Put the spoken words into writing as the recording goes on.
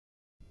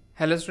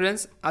Hello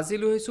students, আজি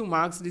লৈ আহিছো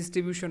মাৰ্কস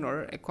ডিস্ট্ৰিবিউশনৰ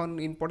এখন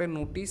ইম্পৰ্টেন্ট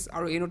নোটিস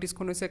আৰু এই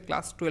নোটিসখন হৈছে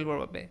ক্লাস 12 ৰ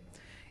বাবে।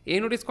 এই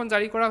নোটিসখন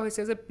জাৰি কৰা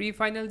হৈছে যে প্ৰি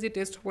ফাইনাল যি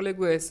টেষ্ট হ'বলৈ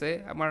গৈ আছে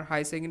আমাৰ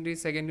হাই সেকেন্ডাৰী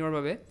সেকেন্ড ইয়াৰৰ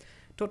বাবে।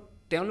 তো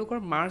তেওঁলোকৰ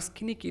মাৰ্কস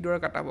খিনি কি দৰে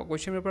কাটাব,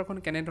 কোৱেশ্চন পেপাৰখন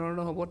কেনে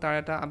ধৰণৰ হ'ব তাৰ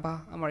এটা আভা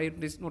আমাৰ এই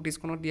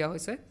নোটিসখনত দিয়া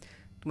হৈছে।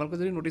 তোমালোকে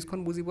যদি নোটিসখন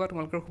বুজি পোৱা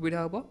তোমালোকৰ সুবিধা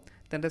হ'ব,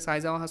 তেন্তে চাই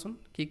যাও আহাচোন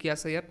কি কি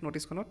আছে ইয়াত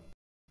নোটিসখনত।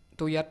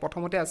 তো ইয়াত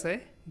প্ৰথমতে আছে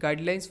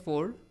guidelines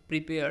for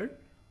prepare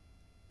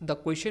the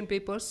question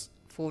papers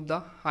for the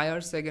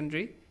higher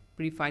secondary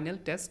pre-final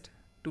test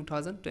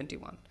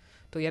 2021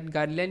 তো ইয়াত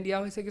গাইডলাইন দিয়া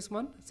হৈছে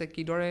কিছুমান যে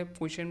কিদৰে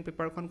কোৱেশ্চন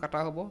পেপাৰখন কাটা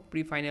হ'ব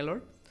প্ৰি ফাইনেলৰ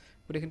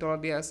গোটেইখিনি তলত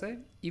দিয়া আছে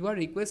you are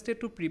requested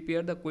to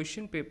prepare the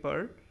question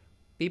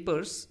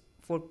papers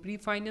for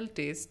pre-final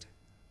test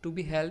to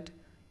be held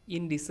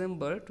in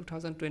December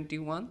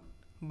 2021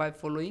 by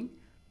following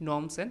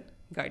norms and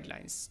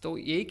guidelines তো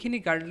এইখিনি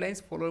গাইডলাইনছ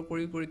ফলো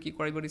কৰি কি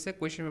কৰিব দিছে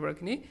কোৱেশ্চন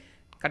পেপাৰখিনি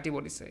কাটিব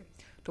দিছে।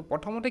 তো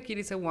প্ৰথমতে কি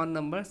দিছে 1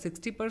 নম্বৰ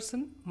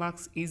 60%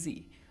 মাৰ্কস ইজি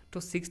তো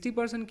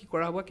 60% কি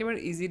কৰা হ'ব একেবাৰে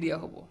ইজি দিয়া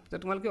হ'ব যে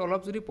তোমালোকে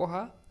অলপ যদি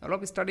পঢ়া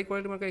অলপ ষ্টাডি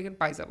কৰি তোমালোকে এইখন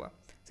পাই যাবা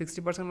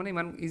 60% মানে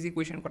ইমান ইজি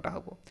কোৱেশ্চন কটা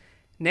হ'ব।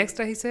 নেক্সট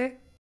আহিছে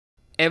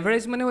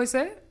এভাৰেজ মানে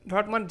হৈছে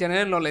ধৰা তোমাৰ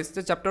জেনাৰেল নলেজ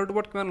যে চেপ্টাৰটোৰ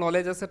ওপৰত কিমান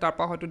নলেজ আছে তাৰ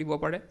পৰা হয়তো দিব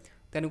পাৰে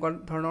তেনেকুৱা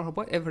ধৰণৰ হ'ব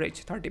এভাৰেজ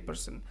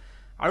 30%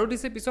 আৰু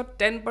দিছে পিছত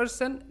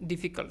 10%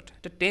 ডিফিকাল্ট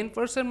তো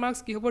 10%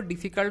 মাৰ্কস কি হ'ব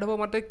ডিফিকাল্ট হ'ব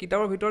মানে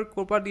কিতাপৰ ভিতৰত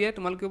কোৰপা দিয়ে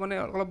তোমালোকে মানে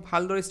অলপ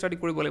ভালদৰে ষ্টাডি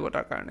কৰিব লাগিব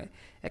তাৰ কাৰণে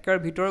একেবাৰে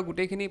ভিতৰৰ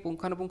গোটেইখিনি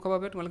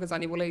পুংখানুপুংখভাৱে তোমালোকে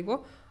জানিব লাগিব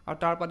আৰু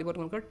তাৰ পৰা দিব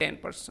তোমালোকৰ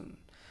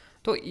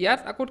 10% তো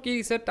ইয়াত আকৌ কি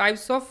দিছে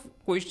টাইপছ অফ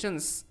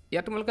কোৱেশ্চনছ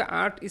ইয়াত তোমালোকে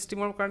আৰ্ট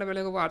ষ্ট্ৰীমৰ কাৰণে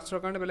বেলেগ হ'ব আৰ্টছৰ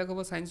কাৰণে বেলেগ হ'ব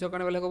সায়েন্সৰ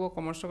কাৰণে বেলেগ হ'ব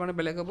কমাৰ্চৰ কাৰণে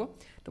বেলেগ হ'ব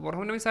তো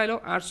প্ৰথমতে আমি চাই লওঁ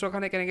আৰ্টছৰ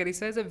কাৰণে কেনেকৈ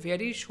দিছে যে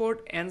ভেৰি শৰ্ট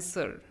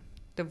এনসাৰ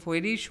তো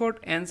ভেৰি শৰ্ট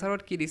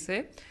এনসাৰত কি দিছে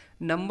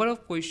number of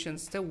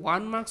questions the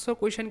 1 marks or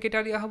question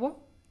কেটা দিয়া হ'ব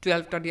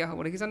 12 টা দিয়া হ'ব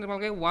দেখিছা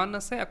তোমালোকে 1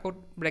 আছে আকৌ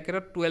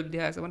ব্র্যাকেটত 12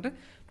 দিয়া আছে মানে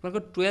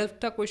তোমালোকে 12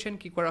 টা কোৱেশ্চন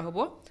কি কৰা হ'ব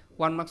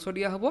 1 marks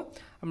দিয়া হ'ব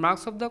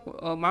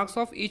marks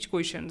of each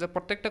question যে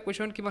প্ৰত্যেকটা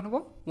কোৱেশ্চন কিমান হ'ব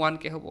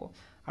 1 কে হ'ব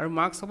আৰু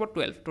marks হ'ব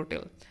 12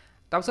 টোটাল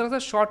তাৰপিছত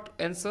আছে শৰ্ট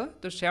এনসাৰ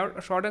তো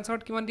শৰ্ট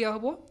এনসাৰত কিমান দিয়া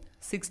হ'ব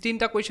 16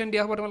 টা কোৱেশ্চন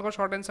দিয়া হ'ব তোমালোকৰ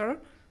শৰ্ট এনসাৰৰ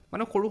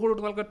মানে সৰু সৰু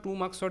তোমালোকে 2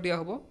 মাৰ্কছৰ দিয়া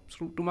হ'ব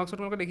 2 মাৰ্কছৰ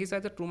তোমালোকে দেখিছা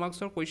যে 2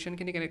 মাৰ্কছৰ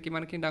কোৱেশ্চনখিনি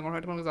কিমানখিনি ডাঙৰ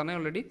হয় তোমালোকে জানে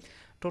অলৰেডি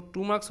তো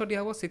 2 মাৰ্কছৰ দিয়া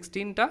হ'ব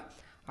 16 টা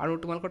আৰু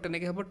তোমালোকৰ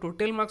তেনেকৈ হ'ব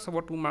টোটেল মাৰ্কছ হ'ব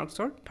 2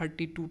 মাৰ্কছৰ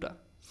 32 টা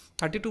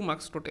 32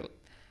 মাৰ্কছ টোটেল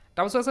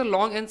তাৰপিছত আছে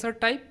লং এনসাৰ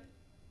টাইপ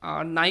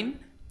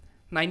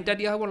 9 টা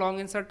দিয়া হ'ব লং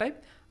এনসাৰ টাইপ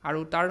আৰু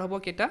তাৰ হ'ব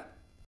কেটা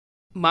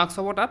মাৰ্কছ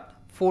হ'ব তাত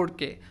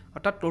 4k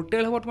অৰ্থাৎ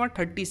টোটেল হ'ব তোমাৰ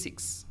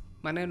 36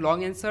 মানে লং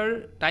এনসাৰ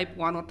টাইপ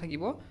 1 ত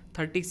থাকিব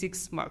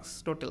 36 মাৰ্কছ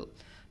টোটেল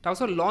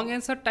তাৰপিছত লং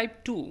এনসাৰ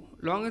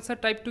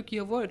টাইপ 2 কি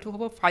হ'ব এটো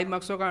হ'ব 5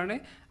 মাৰ্কছৰ কাৰণে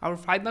আৰু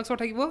 5 মাৰ্কছৰ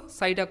থাকিব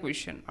 4টা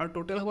কোৱেশ্চন আৰু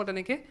টোটেল হ'ব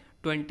তেনেকৈ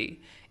 20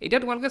 এটা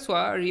তোমালোকে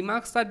চোৱা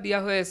ৰিমাৰ্কছ তাত দিয়া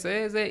হৈ আছে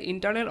যে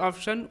internal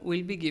option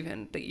will be given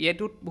তো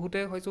এটোত বহুতে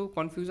হয়তো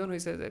কনফিউজ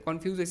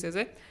হৈছে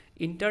যে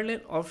internal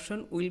option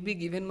will be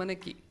given মানে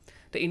কি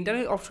তো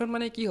ইন্টাৰনেল অপচন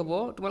মানে কি হ'ব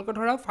তোমালোকে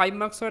ধৰা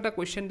 5 মাৰ্কছৰ এটা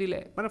কোৱেশ্চন দিলে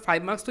মানে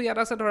 5 মাৰ্কছটো ইয়াত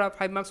আছে ধৰা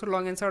 5 মাৰ্কছৰ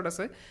লং এনসাৰত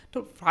আছে তো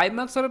 5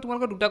 মাৰ্কছৰ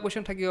তোমালোকৰ দুটা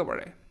কোৱেশ্চন থাকিব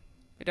পাৰে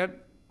এটা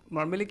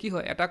নৰ্মালি কি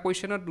হয় এটা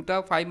কোৱেশ্চনত দুটা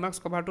 5 মাৰ্কছ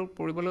কভাৰটো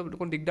পঢ়িবলৈ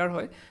অকণ দিগদাৰ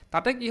হয়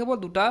তাতে কি হ'ব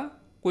দুটা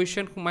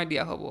কোৱেশ্চন সোমাই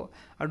দিয়া হ'ব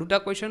আৰু দুটা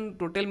কোৱেশ্চন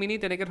টোটেল মিনি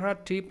তেনেকৈ ধৰা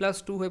 3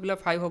 + 2 হৈ পেলাই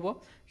 5 হ'ব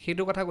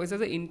সেইটো কথা কৈছে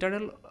যে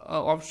internal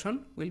option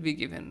will be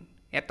given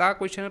এটা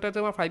কোৱেশ্চনতে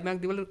তোমাৰ 5 মাৰ্ক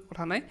দিবলৈ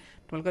কথা নাই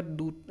তোমালোকে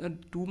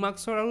 2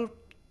 মাৰ্কছৰ আৰু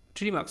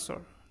 3 মাৰ্কছৰ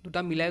দুটা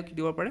মিলাই কি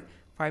দিব পাৰে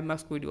 5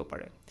 মাৰ্কছ কৰি দিব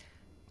পাৰে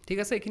ঠিক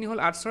আছে এইখিনি হ'ল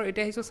আৰ্টছৰ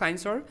এতিয়া আহিছো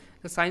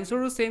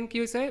সায়েন্সৰো সেম কি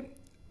হৈছে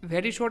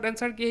ভেৰি শৰ্ট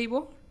এনসাৰ কি আহিব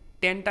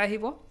 10 টা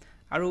আহিব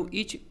আৰু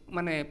ইচ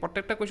মানে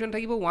প্ৰত্যেকটা কোৱেশ্চন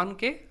থাকিব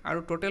 1k আৰু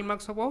টোটেল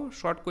মাৰ্কছ হ'ব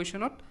short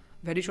কোৱেশ্চনত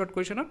very short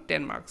কোৱেশ্চনত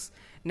 10 marks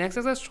next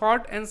আছে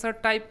শৰ্ট এনসাৰ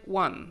টাইপ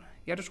 1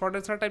 ইয়াতো শৰ্ট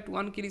এনসাৰ টাইপ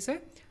 1 কি দিছে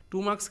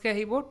 2 মাৰ্কছ কে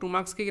আহিব 2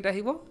 মাৰ্কছ কে কেটা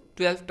আহিব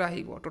 12 টা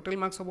আহিব টোটেল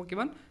মাৰ্কছ হ'ব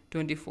কিমান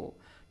 24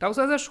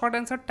 তাৰপিছত আছে শৰ্ট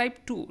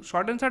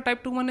এনসাৰ টাইপ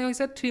 2 মানে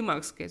হৈছে 3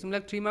 মাৰ্কছ কে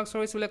যোনবিলাক 3 মাৰ্কছৰ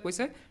হৈছিলে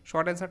কৈছে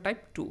শৰ্ট এনসাৰ টাইপ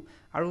 2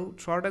 আৰু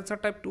শৰ্ট এনসাৰ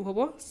টাইপ 2 হ'ব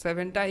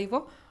 7 টা আহিব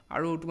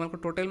আৰু তোমালোকৰ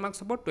টোটেল মাৰ্কছ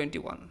হ'ব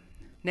 21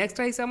 নেক্সট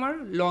আহিছে আমাৰ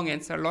লং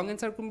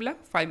এনসাৰ কোনবিলাক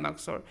 5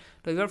 মাৰ্কছৰ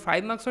তো এবাৰ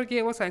 5 মাৰ্কছৰ কি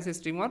হ'ব সায়েন্স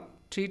ষ্ট্ৰীমত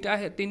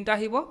 3 টা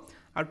আহিব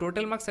আৰু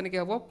টোটেল মাৰ্কছ এনেকৈ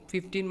হ'ব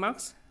 15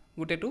 মাৰ্কছ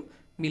গোটেটো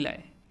মিলাই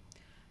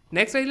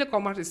নেক্সট আহিলে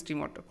কমাৰ্চ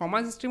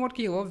ষ্ট্ৰীমত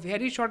কি হ'ব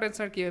ভেৰি শৰ্ট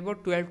এনসাৰ কি হ'ব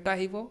 12 টা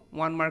আহিব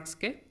 1 মাৰ্কছ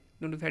কে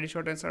যোনটো ভেৰি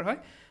শৰ্ট এনসাৰ হয়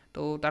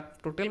তো তাত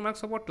টোটেল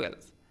মাৰ্কছ হ'ব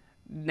 12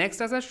 নেক্সট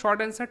আছে শৰ্ট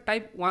এনসাৰ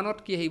টাইপ 1 ত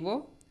কি আহিব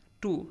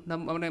 2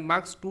 মানে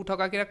মাৰ্কছ 2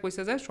 থকা কিটা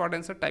কৈছে যে শৰ্ট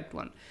এনসাৰ টাইপ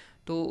 1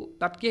 তো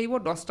তাত কি আহিব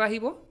 10 টা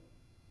আহিব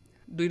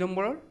 2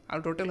 নম্বৰৰ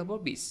আৰু টোটেল হ'ব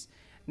 20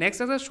 নেক্সট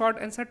আছে শৰ্ট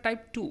এনসাৰ টাইপ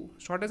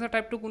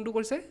 2 কোনটো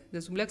কৰিছে যে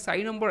যোনবিলাক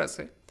 4 নম্বৰ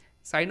আছে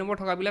 4 নম্বৰ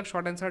থকাবিলাক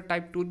শৰ্ট এনসাৰ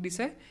টাইপ 2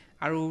 দিছে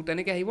আৰু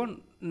তেনেকৈ আহিব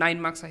 9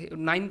 মাৰ্কছ আহিব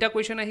 9টা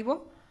কোৱেশ্চন আহিব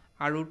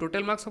আৰু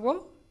টোটেল মাৰ্কছ হ'ব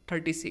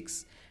 36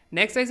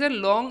 নেক্সট আহিছে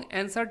লং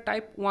এনসাৰ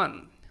টাইপ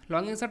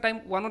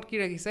 1 ত কি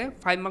ৰাখিছে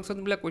 5 মাৰ্কছৰ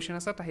যোনবিলাক কোৱেশ্চন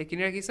আছে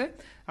সেইখিনি ৰাখিছে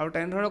আৰু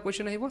তেনেধৰণৰ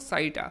কোৱেশ্চন আহিব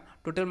 4টা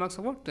টোটেল মাৰ্কছ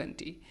হ'ব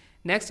 20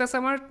 নেক্সট আছে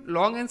আমাৰ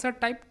লং এনচাৰ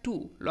টাইপ 2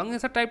 লং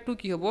এনচাৰ টাইপ 2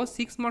 কি হ'ব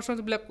 6 মাৰ্কছৰ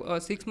যিবিলাক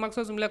 6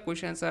 মাৰ্কছৰ যিবিলাক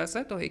কুৱেশ্যন এনচাৰ আছে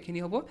তো সেইখিনি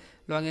হ'ব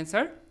লং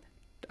এনচাৰ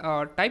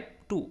টাইপ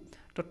 2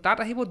 তো তাত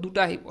আহিব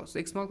দুটা আহিব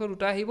 6 মাৰ্কছৰ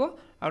দুটা আহিব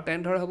আৰু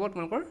তেনেদৰে হ'ব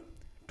তোমালোকৰ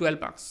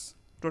 12 মাৰ্কছ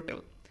টোটেল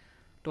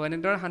তো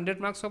এনেদৰে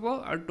 100 মাৰ্কছ হ'ব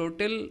আৰু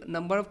টোটেল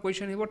নাম্বাৰ অফ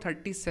কুৱেশ্যন আহিব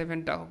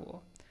 37টা হ'ব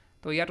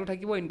তো ইয়াতো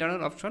থাকিব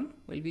internal option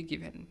will be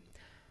given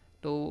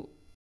তো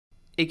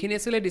এইখিনি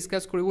আছিলে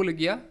ডিছকাছ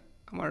কৰিবলগীয়া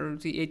আমাৰ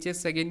যি HS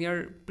second year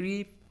pre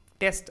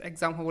test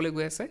exam হ'বলৈ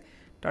গৈ আছে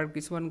তাৰ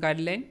কিছুমান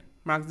গাইডলাইন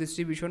মাৰ্কছ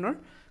ডিষ্ট্ৰিবিউশ্যনৰ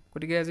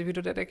গতিকে আজি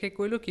ভিডিঅ'ত এটা শেষ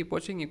কৰিলোঁ কিপ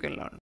ৱাচিং ইউ কেন লাৰ্ণ